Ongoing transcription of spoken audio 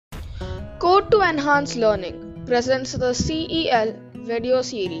to Enhance Learning presents the CEL video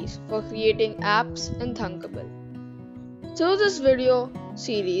series for creating apps in Thunkable. Through this video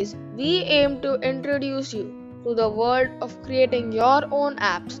series, we aim to introduce you to the world of creating your own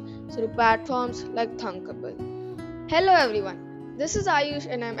apps through platforms like Thunkable. Hello everyone, this is Ayush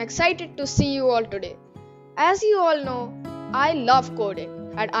and I'm excited to see you all today. As you all know, I love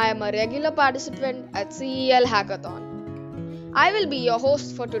coding and I am a regular participant at CEL Hackathon. I will be your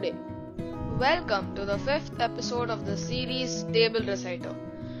host for today. Welcome to the 5th episode of the series Table Reciter.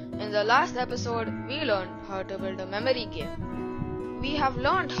 In the last episode, we learned how to build a memory game. We have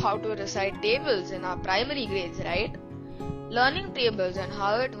learned how to recite tables in our primary grades, right? Learning tables and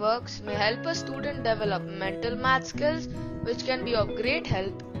how it works may help a student develop mental math skills which can be of great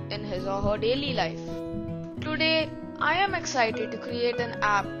help in his or her daily life. Today, I am excited to create an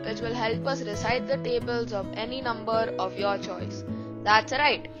app which will help us recite the tables of any number of your choice. That's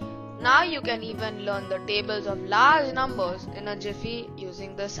right. Now you can even learn the tables of large numbers in a jiffy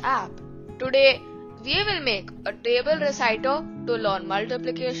using this app. Today, we will make a table reciter to learn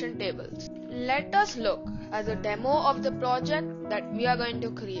multiplication tables. Let us look at the demo of the project that we are going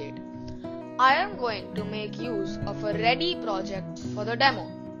to create. I am going to make use of a ready project for the demo.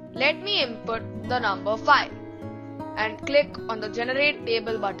 Let me input the number 5 and click on the Generate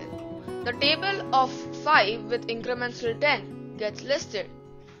Table button. The table of 5 with increments till 10 gets listed.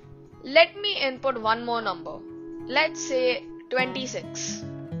 Let me input one more number. Let's say 26.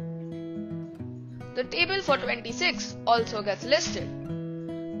 The table for 26 also gets listed.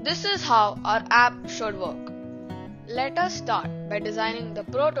 This is how our app should work. Let us start by designing the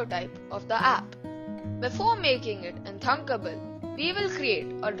prototype of the app. Before making it in Thunkable, we will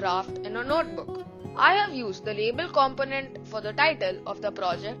create a draft in a notebook. I have used the label component for the title of the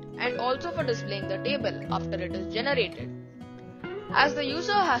project and also for displaying the table after it is generated. As the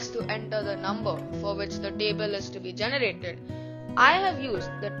user has to enter the number for which the table is to be generated, I have used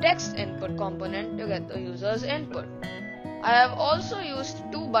the text input component to get the user's input. I have also used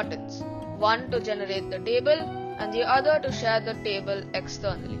two buttons, one to generate the table and the other to share the table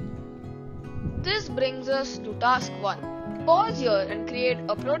externally. This brings us to task 1. Pause here and create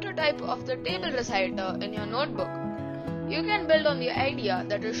a prototype of the table reciter in your notebook. You can build on the idea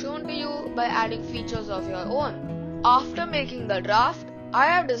that is shown to you by adding features of your own. After making the draft, I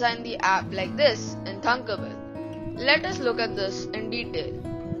have designed the app like this in Thunkable. Let us look at this in detail.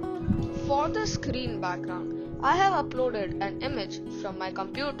 For the screen background, I have uploaded an image from my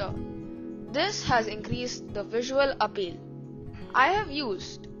computer. This has increased the visual appeal. I have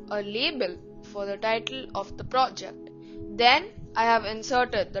used a label for the title of the project. Then I have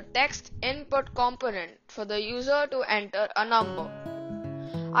inserted the text input component for the user to enter a number.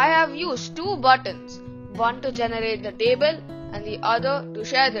 I have used two buttons, one to generate the table and the other to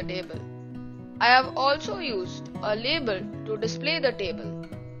share the table. I have also used a label to display the table.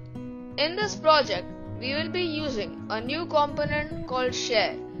 In this project, we will be using a new component called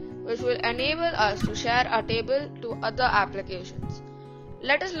Share, which will enable us to share our table to other applications.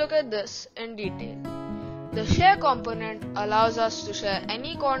 Let us look at this in detail. The Share component allows us to share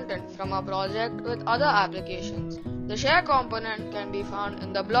any content from our project with other applications. The Share component can be found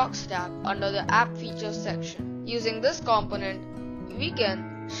in the Blocks tab under the App Features section. Using this component, we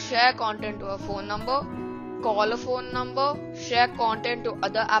can share content to a phone number, call a phone number, share content to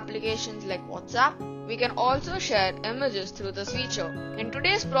other applications like WhatsApp. We can also share images through this feature. In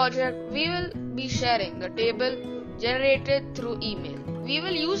today's project, we will be sharing the table generated through email. We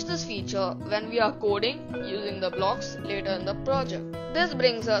will use this feature when we are coding using the blocks later in the project. This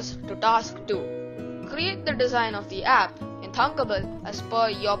brings us to task 2. Create the design of the app in Thunkable as per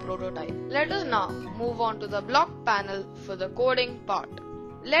your prototype. Let us now move on to the block panel for the coding part.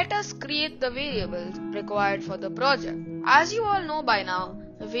 Let us create the variables required for the project. As you all know by now,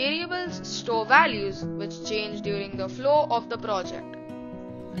 the variables store values which change during the flow of the project.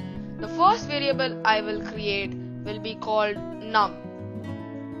 The first variable I will create will be called num,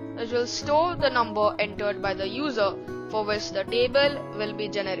 which will store the number entered by the user for which the table will be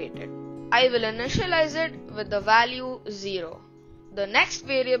generated. I will initialize it with the value 0. The next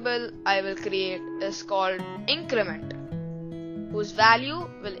variable I will create is called increment, whose value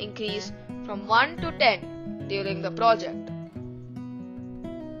will increase from 1 to 10 during the project.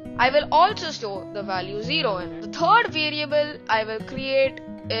 I will also store the value 0 in it. The third variable I will create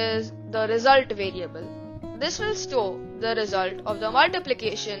is the result variable. This will store the result of the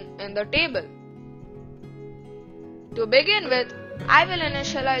multiplication in the table. To begin with, I will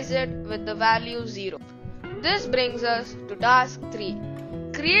initialize it with the value 0. This brings us to task 3.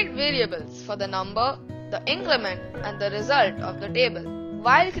 Create variables for the number, the increment and the result of the table.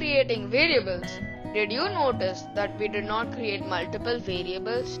 While creating variables, did you notice that we did not create multiple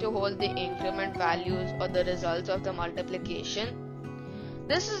variables to hold the increment values or the results of the multiplication?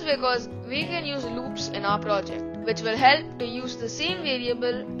 This is because we can use loops in our project, which will help to use the same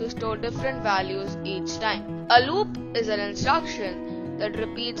variable to store different values each time. A loop is an instruction that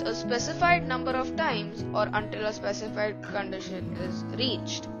repeats a specified number of times or until a specified condition is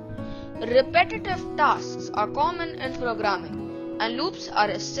reached. Repetitive tasks are common in programming, and loops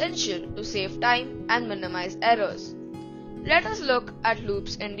are essential to save time and minimize errors. Let us look at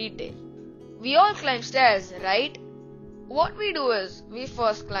loops in detail. We all climb stairs, right? What we do is, we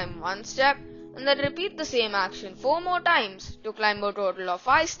first climb one step and then repeat the same action 4 more times to climb a total of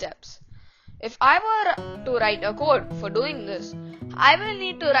 5 steps. If I were to write a code for doing this, I will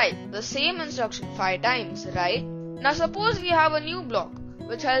need to write the same instruction 5 times, right? Now suppose we have a new block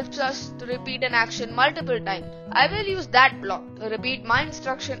which helps us to repeat an action multiple times. I will use that block to repeat my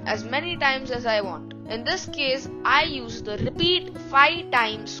instruction as many times as I want. In this case, I use the repeat 5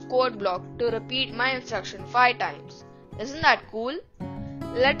 times code block to repeat my instruction 5 times. Isn't that cool?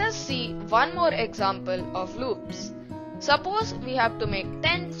 Let us see one more example of loops. Suppose we have to make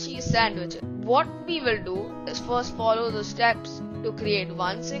 10 cheese sandwiches. What we will do is first follow the steps to create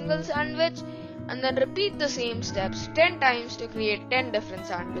one single sandwich and then repeat the same steps 10 times to create 10 different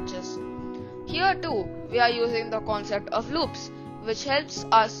sandwiches. Here too, we are using the concept of loops, which helps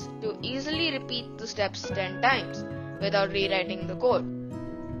us to easily repeat the steps 10 times without rewriting the code.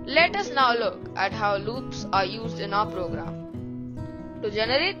 Let us now look at how loops are used in our program. To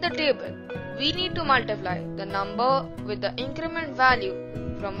generate the table, we need to multiply the number with the increment value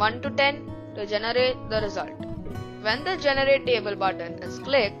from 1 to 10 to generate the result. When the Generate Table button is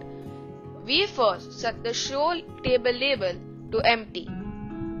clicked, we first set the Show Table label to empty.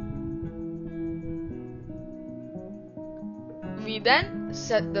 We then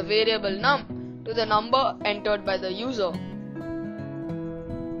set the variable num to the number entered by the user.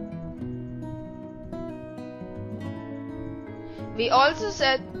 We also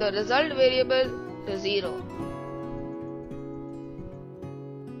set the result variable to 0.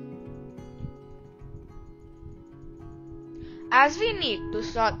 As we need to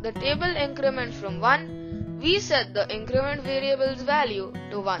start the table increment from 1, we set the increment variable's value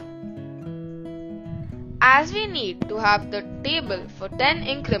to 1. As we need to have the table for 10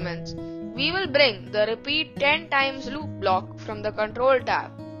 increments, we will bring the repeat 10 times loop block from the control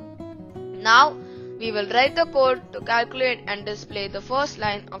tab. Now, we will write the code to calculate and display the first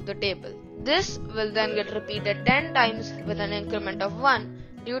line of the table. This will then get repeated 10 times with an increment of 1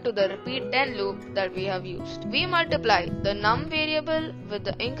 due to the repeat 10 loop that we have used. We multiply the num variable with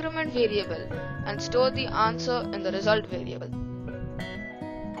the increment variable and store the answer in the result variable.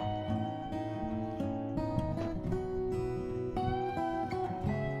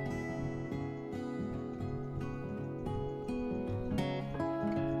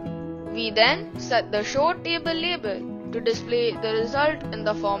 We then set the Show Table label to display the result in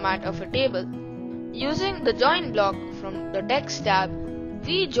the format of a table. Using the Join block from the Text tab,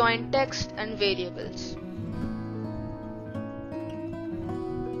 we join text and variables.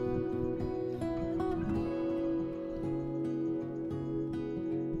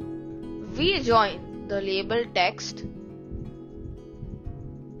 We join the label text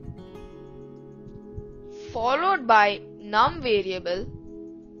followed by num variable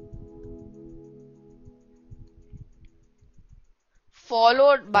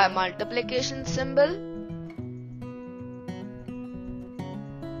followed by multiplication symbol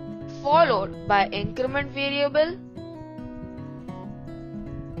followed by increment variable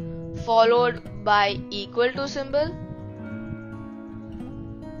followed by equal to symbol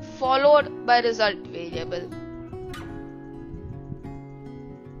followed by result variable.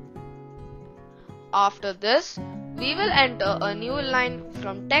 After this, we will enter a new line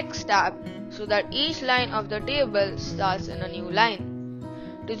from Text tab so that each line of the table starts in a new line.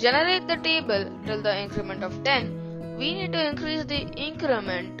 To generate the table till the increment of 10, we need to increase the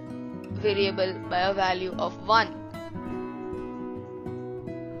increment variable by a value of 1.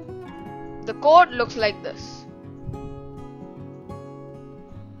 The code looks like this.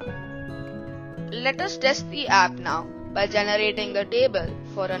 Let us test the app now by generating the table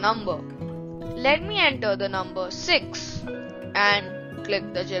for a number. Let me enter the number 6 and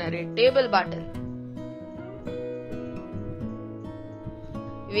click the Generate Table button.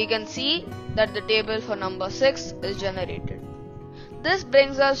 We can see that the table for number 6 is generated. This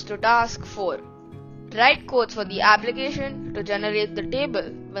brings us to task 4. Write codes for the application to generate the table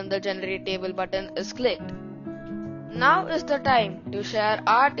when the Generate Table button is clicked. Now is the time to share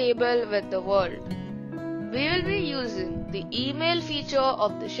our table with the world. we will be using the email feature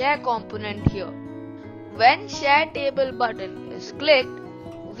of the share component here. When share table button is clicked,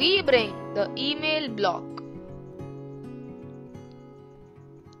 we bring the email block.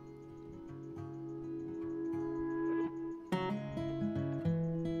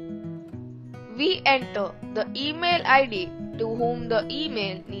 We enter the email ID to whom the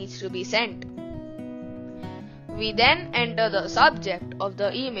email needs to be sent. We then enter the subject of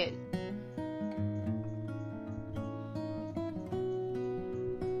the email.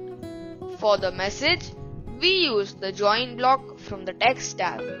 For the message, we use the join block from the text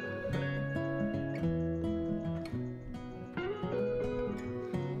tab.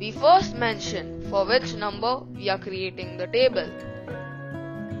 We first mention for which number we are creating the table.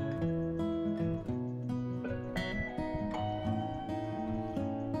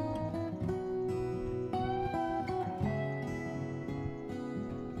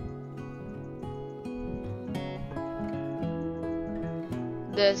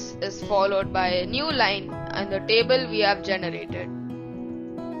 This is followed by a new line and the table we have generated.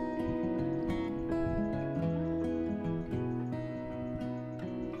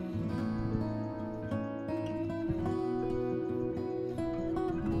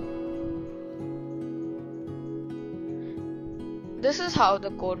 This is how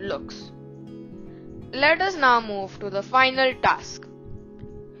the code looks. Let us now move to the final task.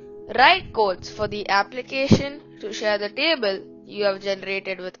 Write codes for the application to share the table you have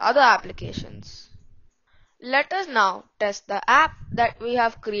generated with other applications. Let us now test the app that we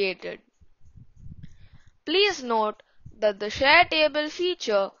have created. Please note that the share table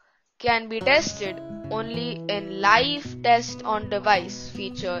feature can be tested only in live test on device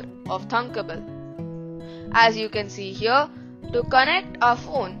feature of Thunkable. As you can see here, to connect our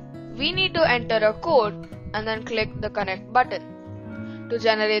phone, we need to enter a code and then click the connect button. To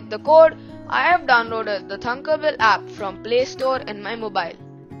generate the code, I have downloaded the Thunkable app from Play Store in my mobile.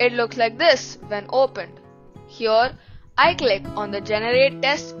 It looks like this when opened. Here, I click on the Generate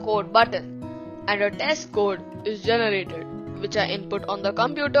Test Code button and a test code is generated, which I input on the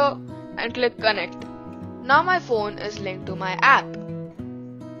computer and click Connect. Now my phone is linked to my app.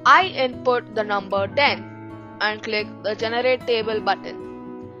 I input the number 10 and click the Generate Table button.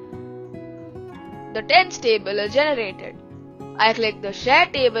 The 10th table is generated. I click the Share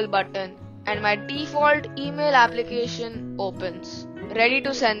Table button and my default email application opens, ready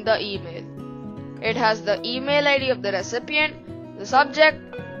to send the email. It has the email ID of the recipient, the subject,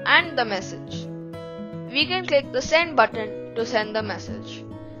 and the message. We can click the Send button to send the message.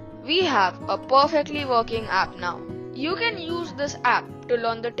 We have a perfectly working app now. You can use this app to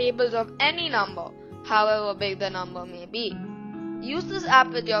learn the tables of any number, however big the number may be. Use this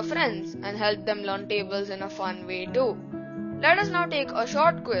app with your friends and help them learn tables in a fun way too. Let us now take a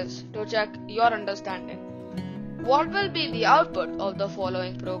short quiz to check your understanding. What will be the output of the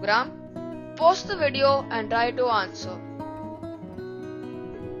following program? Pause the video and try to answer.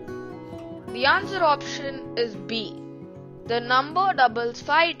 The answer option is B. The number doubles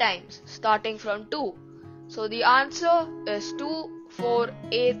 5 times starting from 2. So the answer is 2, 4,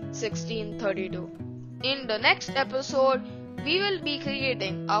 8, 16, 32. In the next episode, we will be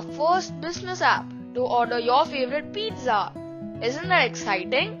creating our first business app to order your favorite pizza. Isn't that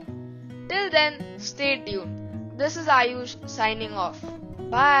exciting? Till then, stay tuned. This is Ayush signing off.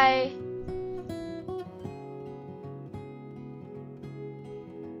 Bye.